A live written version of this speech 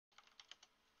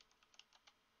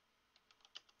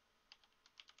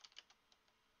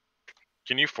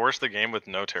Can you force the game with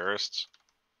no terrorists?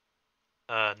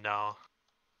 No.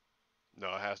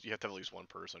 No, it has. You have to have at least one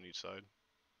person on each side.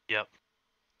 Yep.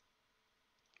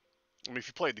 I mean, if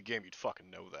you played the game, you'd fucking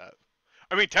know that.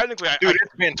 I mean, technically, Dude,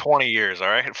 it's been 20 years, all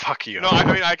right? Fuck you. No, I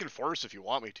mean, I can force if you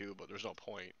want me to, but there's no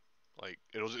point. Like,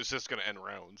 it's just gonna end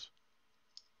rounds.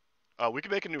 We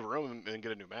can make a new room and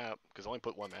get a new map, because I only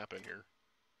put one map in here.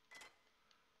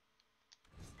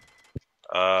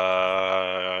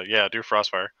 Yeah, do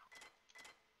Frostfire.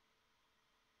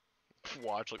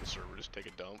 Watch, like, the server just take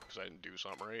a dump, because I didn't do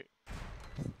something right.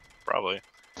 Probably.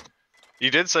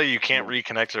 You did say you can't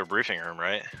reconnect to a briefing room,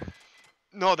 right?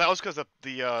 No, that was because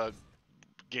the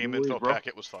game info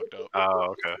packet was fucked up.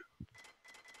 Oh, okay.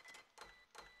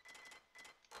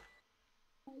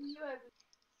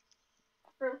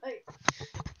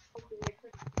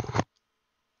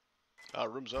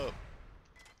 Room's up.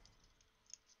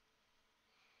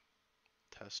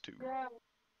 Test 2. Yeah.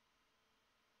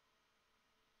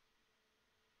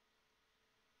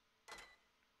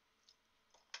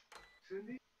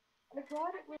 I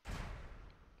brought it with.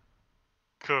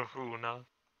 Kahuna.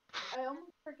 I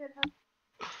almost forget how.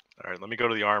 Alright, let me go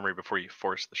to the armory before you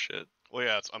force the shit. Well,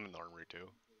 yeah, I'm in the armory too.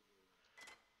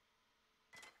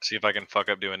 See if I can fuck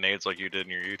up doing nades like you did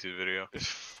in your YouTube video.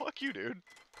 Fuck you, dude.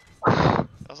 That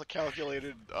was a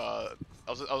calculated. I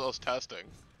was testing.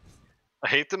 I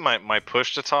hate that my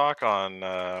push to talk on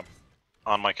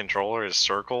my controller is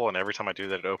circle, and every time I do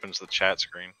that, it opens the chat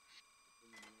screen.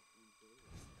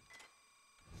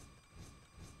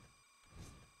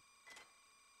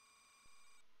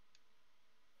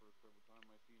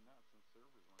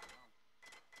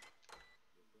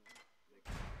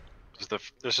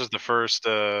 This is the first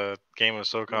game of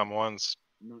SOCOM 1's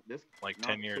like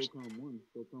 10 years.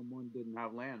 SOCOM 1 didn't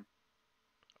have land.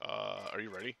 Are you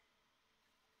ready?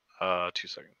 2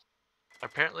 seconds.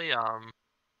 Apparently,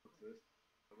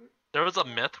 there was a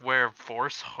myth where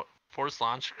force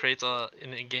launch creates an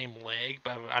in-game lag,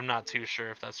 but I'm not too sure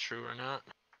if that's true or not.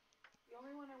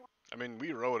 I mean,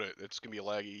 we wrote it. It's gonna be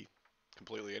laggy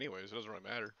completely anyways. It doesn't really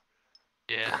matter.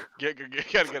 Yeah. Gotta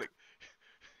get it.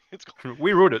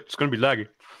 We wrote it. It's gonna be laggy.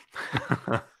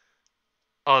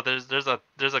 Oh, there's a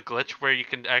glitch where you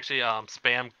can actually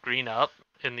spam green up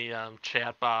in the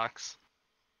chat box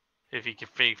if you can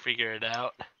figure it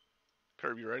out.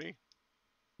 Curb, you ready?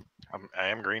 I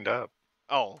am greened up.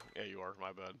 Oh, yeah, you are.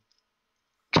 My bad.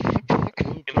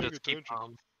 You can just keep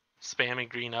spamming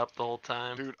green up the whole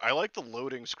time. Dude, I like the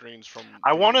loading screens from.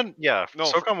 I wanted, yeah. No,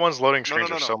 SOCOM 1's loading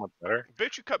screens are so much better.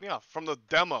 Bitch, you cut me off from the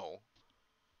demo.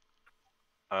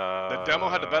 The demo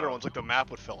had the better ones, like the map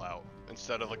would fill out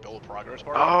instead of like the little progress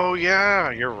bar. Oh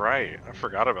yeah, you're right. I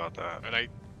forgot about that. And I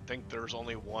think there's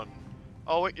only one.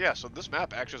 Oh wait, yeah. So this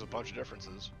map actually has a bunch of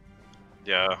differences.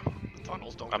 Yeah. The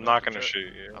tunnels don't. I'm not gonna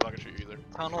shoot you. I'm not gonna shoot you either.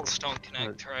 Tunnels don't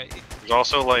connect, right? There's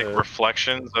also like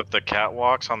reflections of the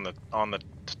catwalks on the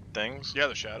things. Yeah,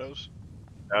 the shadows.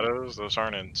 Shadows, those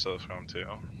aren't in SOCOM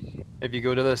 2. If you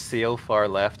go to the seal far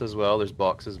left as well, there's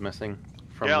boxes missing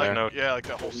from yeah, there. like like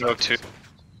that whole. No tube.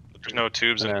 There's no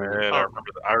tubes in it.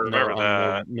 I remember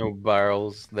that. No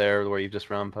barrels there where you've just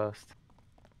ran past.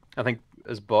 I think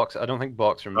as box. I don't think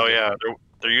box rooms. Oh yeah,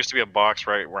 there used to be a box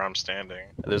right where I'm standing.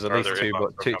 There's at least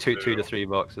two to three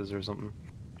boxes or something.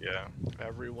 Yeah.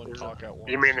 Everyone talk at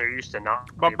once. You mean there used to not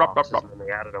be boxes and then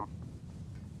they added them?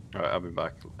 Alright, I'll be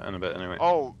back in a bit anyway.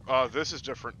 Oh, this is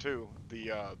different too.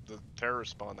 The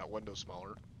terrorist spawn, that window's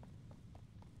smaller.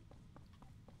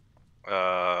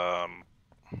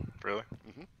 Really?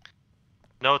 Mm-hmm.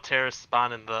 No terrorist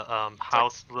spawn in the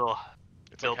house little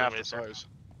It's building. like half the size.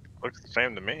 Looks the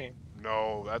same to me.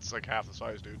 No, that's like half the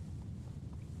size, dude.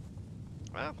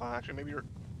 Well, actually, maybe you're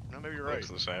right. Looks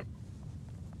the same.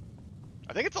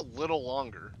 I think it's a little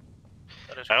longer.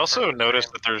 I also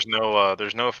noticed that there's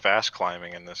no fast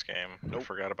climbing in this game. Nope. I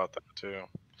forgot about that too.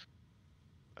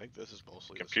 I think this is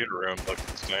mostly computer room looks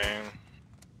the same.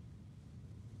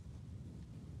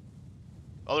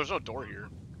 Oh, there's no door here.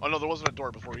 Oh no, there wasn't a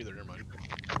door before either. Never mind.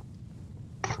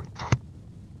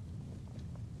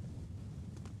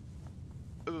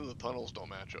 Other than the tunnels don't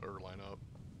match or line up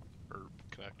or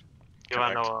connect. You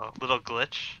wanna know a little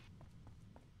glitch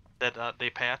that they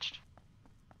patched?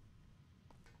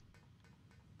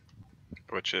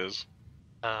 Which is?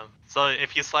 So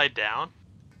if you slide down,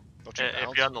 if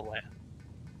you're on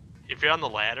the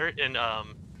ladder and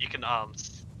you can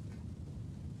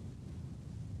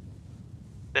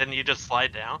then you just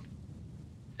slide down,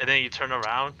 and then you turn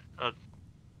around.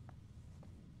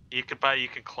 You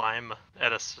can climb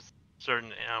at a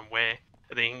certain way,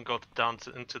 and then you can go down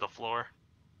into the floor.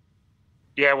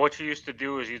 Yeah, what you used to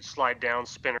do is you'd slide down,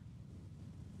 spin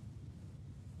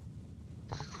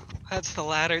That's the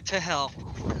ladder to hell.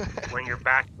 When you're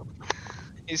back,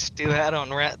 You stew that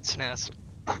on Rat's Nest.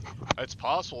 It's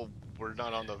possible we're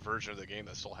not on the version of the game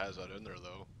that still has that in there,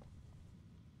 though.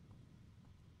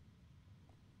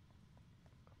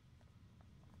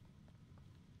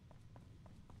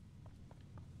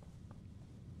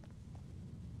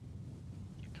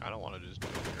 Kind of want to just do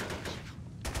it.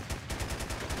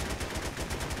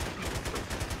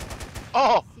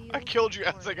 Oh! I killed you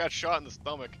as I got shot in the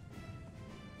stomach.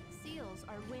 Seals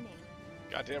are winning.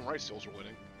 Goddamn right, Seals are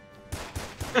winning.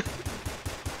 I'm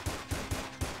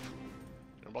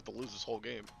about to lose this whole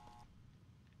game.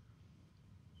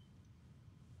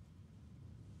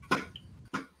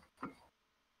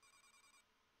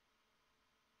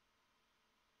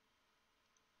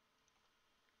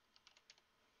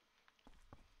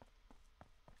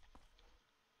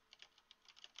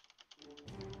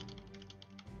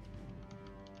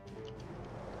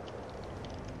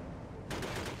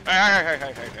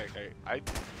 Hey.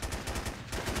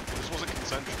 This wasn't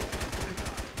consensual.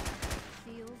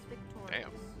 Seals victorious.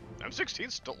 Damn.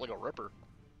 M16's still like a ripper.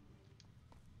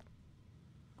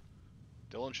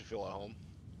 Dylan should feel at home.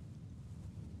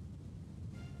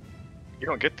 You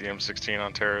don't get the M16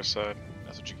 on Terra's side.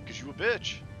 That's what you, cause you a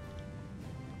bitch.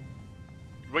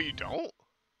 Wait, you don't?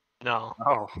 No.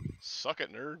 Oh. Suck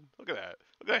it, nerd. Look at that.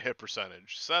 Look at that hit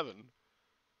percentage. 7.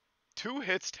 2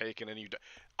 hits taken and you die.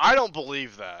 I don't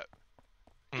believe that.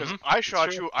 Because I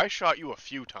shot you a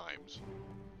few times.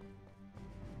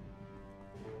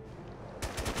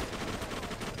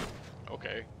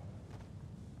 Okay.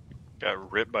 Got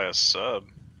ripped by a sub.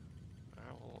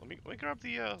 Well, let me grab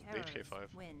the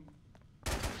HK5. Win.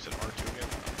 Is it R2 again?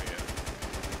 Okay, yeah.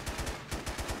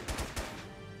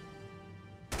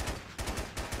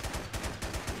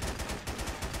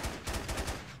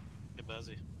 Get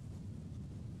busy.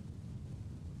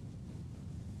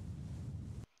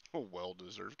 Oh, well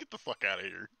deserved. Get the fuck out of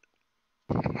here.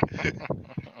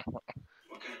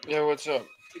 Yeah, what's up?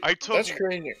 I took. That's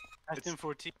crazy. Actin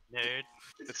 14, nerd.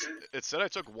 It said I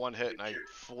took 1 hit, and I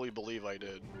fully believe I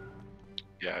did.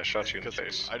 Yeah, I shot you in the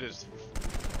face. I just.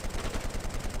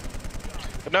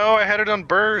 But no, I had it on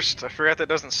burst. I forgot that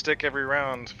doesn't stick every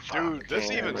round. Dude, this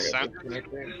Yeah, even I got sounds.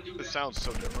 disconnected. This sounds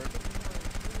so different.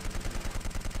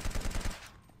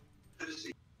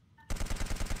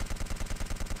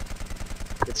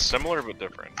 It's similar but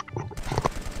different.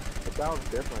 It sounds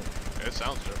different. It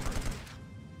sounds different.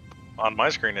 On my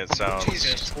screen, it sounds.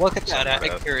 Jesus, look at that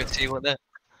something like accuracy with it.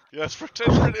 Yeah,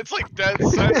 it's like dead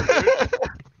center, dude.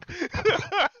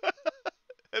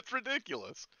 It's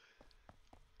ridiculous.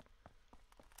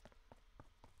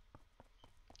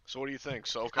 So what do you think?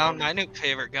 SOCOM? My new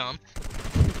favorite gun.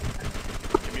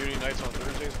 Community nights on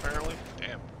Thursdays, apparently?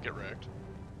 Damn, get wrecked.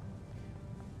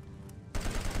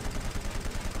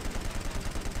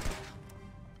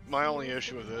 My only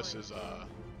issue with this is,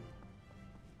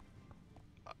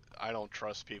 I don't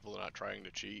trust people not trying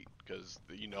to cheat, because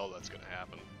you know that's gonna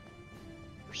happen.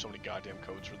 There's so many goddamn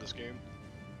codes for this game.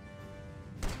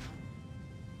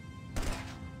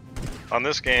 On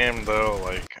this game, though,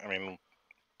 like, I mean,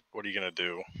 what are you gonna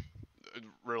do?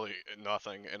 Really,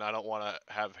 nothing, and I don't want to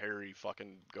have Harry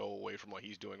fucking go away from what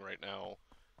he's doing right now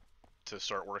to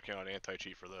start working on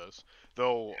anti-cheat for this.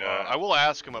 Though, Yeah. I will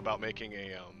ask him about making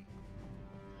a,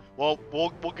 well,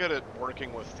 we'll get it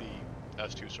working with the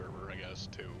S2 server, I guess,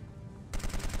 too.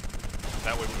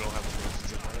 That way we don't have to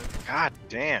instances running. God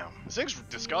damn. This thing's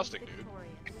disgusting, dude.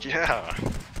 Yeah.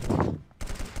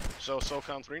 So,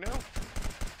 SOCOM 3 now?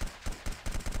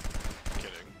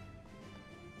 Kidding.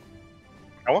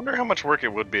 I wonder how much work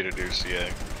it would be to do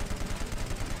CA.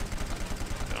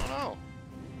 I don't know.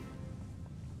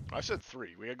 I said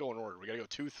 3. We gotta go in order. We gotta go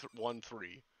 2, 1,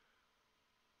 3.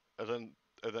 And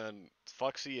then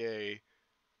fuck CA,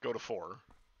 go to 4.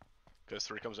 Because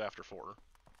 3 comes after 4.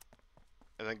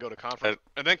 And then go to confront,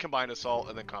 and then combine assault,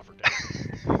 and then confrontation.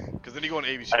 Because then you go in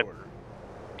ABC order.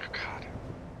 Oh god.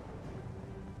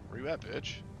 Where you at,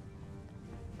 bitch?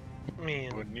 I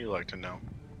mean, Wouldn't you like to know?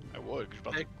 I would,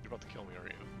 'cause you're about to kill me,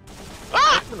 aren't you?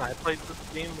 when I played this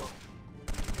game,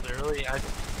 literally, I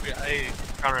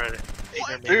encountered it.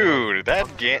 Dude, that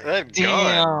gun.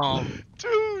 Damn.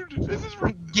 Dude, this is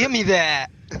Give me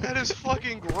that. that is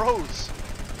fucking gross.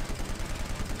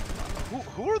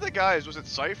 Who are the guys? Was it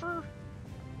Cypher?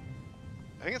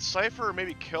 I think it's Cypher or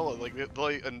maybe Kill It. Like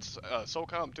and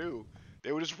SOCOM too.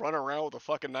 They would just run around with a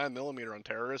fucking 9mm on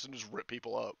terrorists and just rip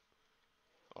people up.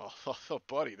 Oh,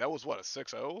 buddy, that was what, a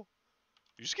 6-0?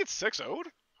 You just get 6-0'd?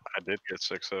 I did get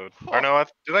 6-0'd. Or no,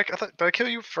 did I kill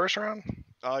you first round?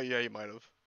 Yeah, you might have.